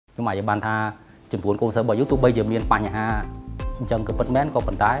nhưng mà ban tha chừng buồn công sở bởi YouTube bây giờ miền Pà nhà chẳng cứ bật mén có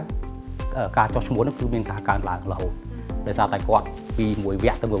bật tái ca cho muốn nó cứ miền cả càng là lầu để sao tại quạt vì mùi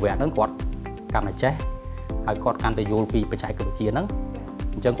vẹt từ mùi vẹt nó quạt càng là chết hay quạt càng để vô vì phải chạy cái chia nó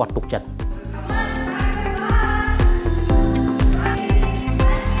chẳng quạt tục chật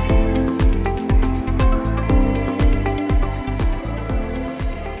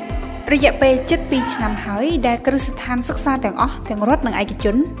ระยะเป7 ปีนำหายได้กระสุนทานศึกษาแต่งอ๋อแต่งรถหนังไอกิจ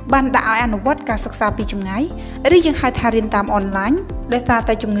นบ้านดาวอนุวัตการศึกษาปีจำไงหรือยังหายทารินตามออนไลน์ได้ตาแ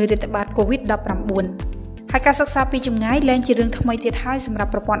ต่จงเงยรัฐบาลโควิด-19 หากการศึกษาปีจำไงแรงจีเรื่องทำไมเตี้ยท้ายสำหรับ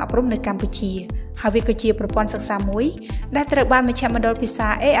ประปอนอบรมในกัมพูชีหาวิกฤตประปอนศึกษามวยได้ตระบานมาแชร์มาโดยพิซา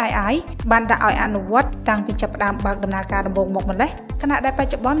AI บ้านดาวอนุวัตต่างปีจับดามบางดำนาการดำรงหมกมันเลยขณะได้ไป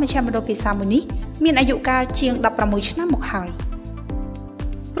จับบอลมาแชร์มาโดยพิซามือนี้มีอายุการเชียง16 ឆ្នាំមកហើយ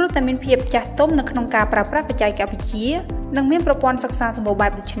ព្រោះតែមានភាពចាស់ទុំនៅក្នុងការប្រើប្រាស់បច្ចេកវិទ្យានិងមានប្រព័ន្ធសិក្សាសម្បូរបែ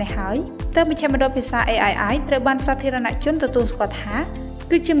បដូច្នេះហើយទើបមជ្ឈមណ្ឌលភាសា AI ត្រូវបានសាធារណជនទទួលស្គាល់ថា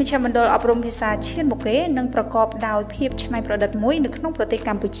គឺជាមជ្ឈមណ្ឌលអប់រំភាសាឈានមុខគេនិងប្រកបដោយភាពច្នៃប្រឌិតមួយនៅក្នុងប្រទេសក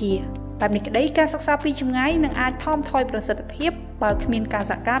ម្ពុជាបែបនេះក្តីការសិក្សាពីចម្ងាយនឹងអាចថមថយប្រសិទ្ធភាពបើគ្មានការ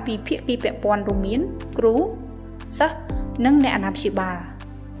សហការពីភាគីពាក់ព័ន្ធរួមមានគ្រូសិស្សនិងអ្នកអាណាព្យាបាល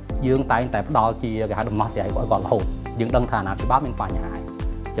យើងតែងតែផ្ដល់ជាគេហៅដំណោះស្រាយឲ្យគាត់រហូតយើងដឹងថាអាណាព្យាបាលមានបញ្ហា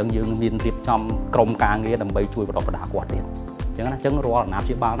ចឹងយើងមានរៀបចំក្រុមការងារដើម្បីជួយបន្តបណ្ដាគាត់ទៀតចឹងណាចឹងរាល់អាណាព្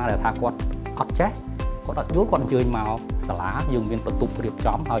យាបាលណាដែលថាគាត់អត់ចេះគាត់អត់យល់គាត់អញ្ជើញមកសាលាយើងមានបន្ទប់រៀប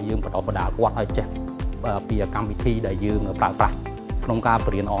ចំហើយយើងបន្តបណ្ដាគាត់ឲ្យចេះពីកម្មវិធីដែលយើងប្រើប្រាស់ក្នុងការប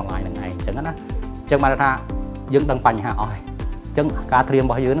រៀនអនឡាញហ្នឹងឯងចឹងណាចឹងបានថាយើងដឹងបញ្ហាអស់ហើយចឹងការត្រៀមរ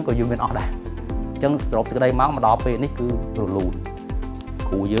បស់យើងហ្នឹងក៏យើងមានអស់ដែរចឹងសរុបសេចក្តីមកដល់ពេលនេះគឺរលូន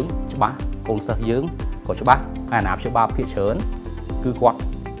គ្រូយើងច្បាស់កូនសិស្សយើងក៏ច្បាស់អាណាព្យាបាលភាគច្រើនគឺគាត់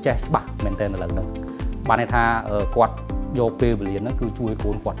ចេះច្បាស់មែនតើនៅលើហ្នឹងបានន័យថាគាត់យកពេលវេលាហ្នឹងគឺជួយ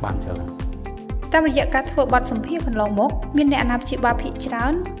កូនគាត់បានច្រើនតាមរយៈការធ្វើបទសម្ភាសន៍កន្លងមកមានអ្នកអាណាព្យាបាលភាគច្រើ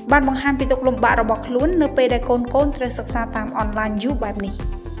នបានបង្ហាញពីទុក្ខលំបាករបស់ខ្លួននៅពេលដែលកូនត្រូវសិក្សាតាមអនឡាញយូរបែបនេះ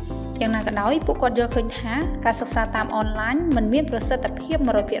យ៉ាងណាក៏ដោយពួកគាត់យល់ឃើញថាការសិក្សាតាមអនឡាញមិនមានប្រសិទ្ធភាព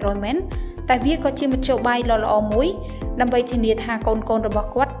 100% មែនតែវាក៏ជាមធ្យោបាយល្អៗមួយដើម្បីធានាថាកូនរបស់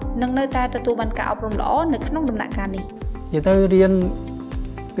គាត់នឹងនៅតែទទួលបានការអប់រំល្អនៅក្នុងដំណាក់កាលនេះនិយាយទៅរៀន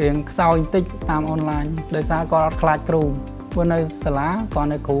រៀងខ្សោយបន្តិចតាមអនឡាញដោយសារគាត់អត់ខ្លាចគ្រូព្រោះនៅសាលាគាត់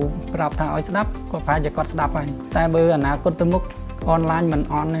នៅគ្រូប្រាប់ថាឲ្យស្ដាប់គាត់ប្រហែលជាគាត់ស្ដាប់ហើយតែបើអនាគតទៅមុខអនឡាញមិន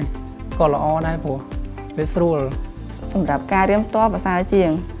អន់ទេក៏ល្អដែរព្រោះវាស្រួលសម្រាប់ការរៀនផ្ទាល់ភាសាជាង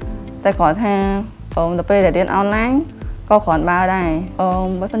តែគាត់ថាទៅពេលដែលរៀនអនឡាញក៏គ្រាន់បើដែរបើ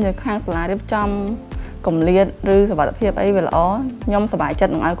មិនជាខាងសាលារៀបចំកម្រិតឬសុវត្ថិភាពអីវាល្អខ្ញុំសប្បាយចិត្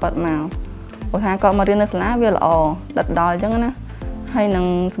តនឹងឲ្យគាត់មកព្រោះថាគាត់មករៀននៅសាលាវាល្អដិតដល់អញ្ចឹងណាហើយនឹង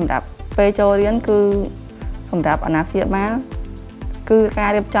សម្រាប់ពេលចូលរៀនគឺសម្រាប់អាណាព្យាបាលគឺការ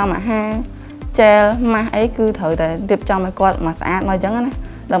រៀបចំអាហារជែលម៉ាស់អីគឺត្រូវតែរៀបចំឲ្យគាត់មកស្អាតមកអញ្ចឹងណា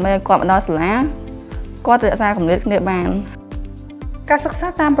ដើម្បីឲ្យគាត់មកដល់សាលាគាត់រក្សាកម្រិតគ្នាបានការសិក្សា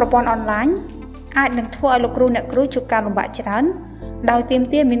តាមប្រព័ន្ធអនឡាញអាចនឹងធ្វើឲ្យលោកគ្រូអ្នកគ្រូជួបការលំបាកច្រើនដោយទាម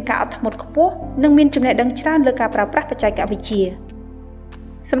ទារមានការអត់ធ្មត់ខ្ពស់និងមានចំណេះដឹងច្រើនលើការប្រើប្រាស់បច្ចេកវិទ្យា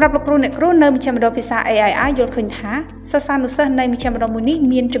សម្រាប់លោកគ្រូអ្នកគ្រូនៅមជ្ឈមណ្ឌលភាសា AI យល់ឃើញថាសិស្សានុសិស្សនៃមជ្ឈមណ្ឌលមួយនេះ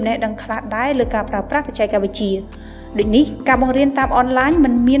មានចំណេះដឹងខ្លះដែរលើការប្រើប្រាស់បច្ចេកវិទ្យាដូចនេះការបង្រៀនតាមអនឡាញមិ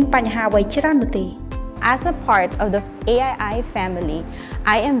នមានបញ្ហាអ្វីច្រើននោះទេ As a part of the AII family,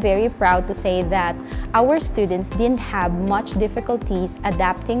 I am very proud to say that our students didn't have much difficulties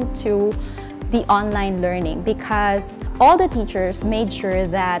adapting to the online learning because all the teachers made sure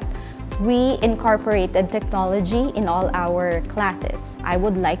that we incorporated technology in all our classes. I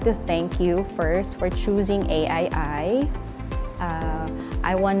would like to thank you first for choosing AII.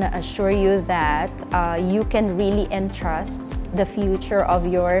 I want to assure you that you can really entrust the future of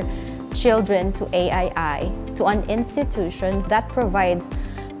your children to AII, to an institution that provides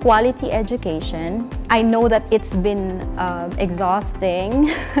quality education. I know that it's been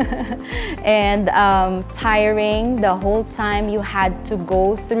exhausting and tiring the whole time you had to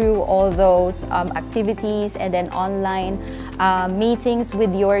go through all those activities and then online meetings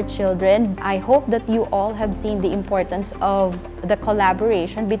with your children. I hope that you all have seen the importance of the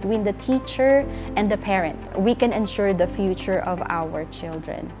collaboration between the teacher and the parent. We can ensure the future of our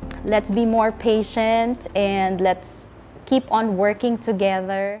children. Let's be more patient and let's keep on working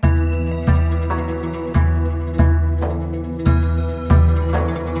together.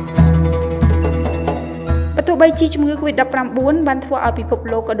 បើទោះបីជាជំងឺ COVID-19 បានធ្វើឲ្យពិភព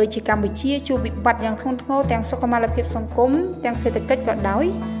លោកក៏ដូចជាកម្ពុជាជួបវិបត្តិយ៉ាងធ្ងន់ធ្ងរទាំងសុខុមាលភាពសង្គមទាំងសេដ្ឋកិច្ចក៏ដោយ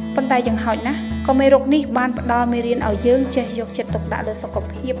ប៉ុន្តែយ៉ាងហោចណាស់ក៏មេរោគនេះបានផ្ដល់មេរៀនឲ្យយើងចេះយកចិត្តទុកដាក់លើសុខ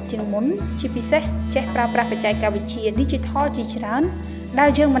ភាពជាងមុនជាពិសេសចេះប្រើប្រាស់បច្ចេកវិទ្យា Digital ជាច្រើន ដែល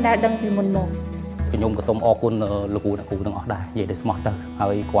យើងមិនដែលដឹងពីមុនមក ខ្ញុំក៏សូមអរគុណលោកគ្រូអ្នកគ្រូទាំងអស់ដែរនិយាយទៅស្មោះទៅហើ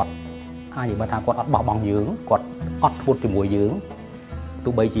យគាត់អាចនិយាយថាគាត់អត់បោះបង់យើងគាត់អត់ធ្ងន់ជាមួយយើង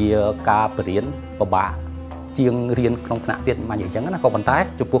ទោះបីជាការបរៀនពិបាកជាងរៀនក្នុងថ្នាក់ទៀតមកនិយាយអញ្ចឹងណាក៏ប៉ុន្តែ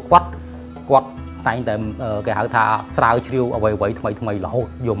ចំពោះគាត់តែងតែគេហៅថាស្រាវជ្រាវអ្វីៗថ្មីរហូត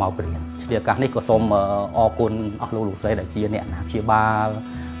យកមកបរៀនឆ្លៀតឱកាសនេះក៏សូមអរគុណអស់លោកស្រីដែលជាអ្នកអាណាព្យាបាល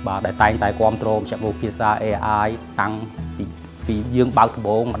បាទដែលតែងតែគ្រប់គ្រងមជ្ឈមណ្ឌលភាសា AI តាំងពីយើងបើកដំ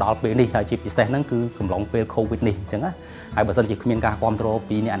បូងមកដល់ពេលនេះហើយជាពិសេសហ្នឹងគឺកំឡុងពេល COVID នេះអញ្ចឹងណាហើយបើសិនជាគ្មានការគ្រប់គ្រង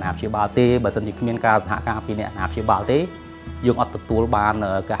ពីអ្នកអាណាព្យាបាលទេបើសិនជាគ្មានការសហការពីអ្នកអាណាព្យាបាលទេយើងអត់ទទួលបាន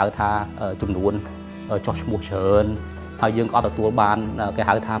គេហៅថាចំនួនចុះឈ្មោះច្រើនហើយយើងក៏អត់ទទួលបានគេ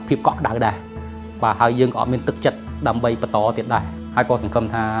ហៅថាភាពកក់ក្ដៅដែរបាទហើយយើងក៏អត់មានទឹកចិត្តដើម្បីបន្តទៀតដែរហើយក៏សង្ឃឹម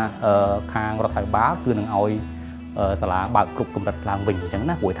ថាខាងរដ្ឋាភិបាលគឺនឹងឲ្យសាលាបើកគ្រប់កម្រិតឡើងវិញអញ្ចឹង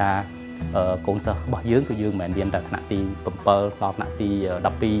ណាព្រោះថាកូនសិស្សរបស់យើងគឺយើងមិនមែនមានតែថ្នាក់ទី7ដល់ថ្នាក់ទី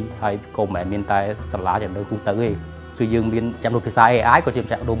12ហើយក៏មិនមែនមានតែសាលាចំណើទូទៅទេគឺយើងមានចំនួនភាសា AI ក៏ជាម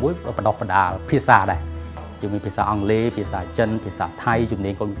ជ្ឈមណ្ឌលមួយបណ្ដុះបណ្ដាលភាសាដែរយើងមានភាសាអង់គ្លេសភាសាចិនភាសាថៃជំនា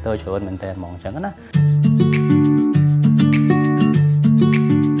ញកុំព្យូទ័រច្រើនមែនតើហ្មងអញ្ចឹងណា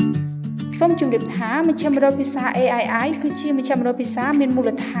សូមជម្រាបថាមជ្ឈមណ្ឌលភាសា AI គឺជាមជ្ឈមណ្ឌលភាសាមានមូល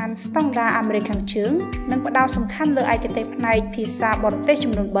ដ្ឋានស្តង់ដារអាមេរិកខាងជើងនិងផ្ដោតសំខាន់លើឯកទេសផ្នែកភាសាបរទេស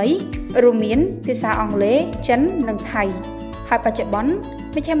ចំនួន3រួមមានភាសាអង់គ្លេសចិននិងថៃហើយបច្ចុប្បន្ន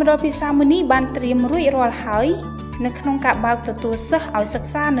មជ្ឈមណ្ឌលភាសាមួយនេះបានត្រៀមរួចរាល់ហើយនៅក្នុងការបើកទទួលសិស្សឲ្យសិ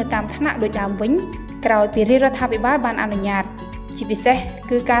ក្សានៅតាមថ្នាក់ដូចដើមវិញក្រោយពីរដ្ឋាភិបាលបានអនុញ្ញាតជាពិសេស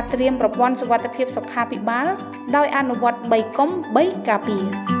គឺការត្រៀមប្រព័ន្ធសុវត្ថិភាពសុខាភិបាលដោយអនុវត្ត3កុំ3ការពា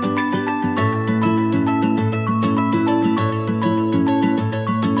រ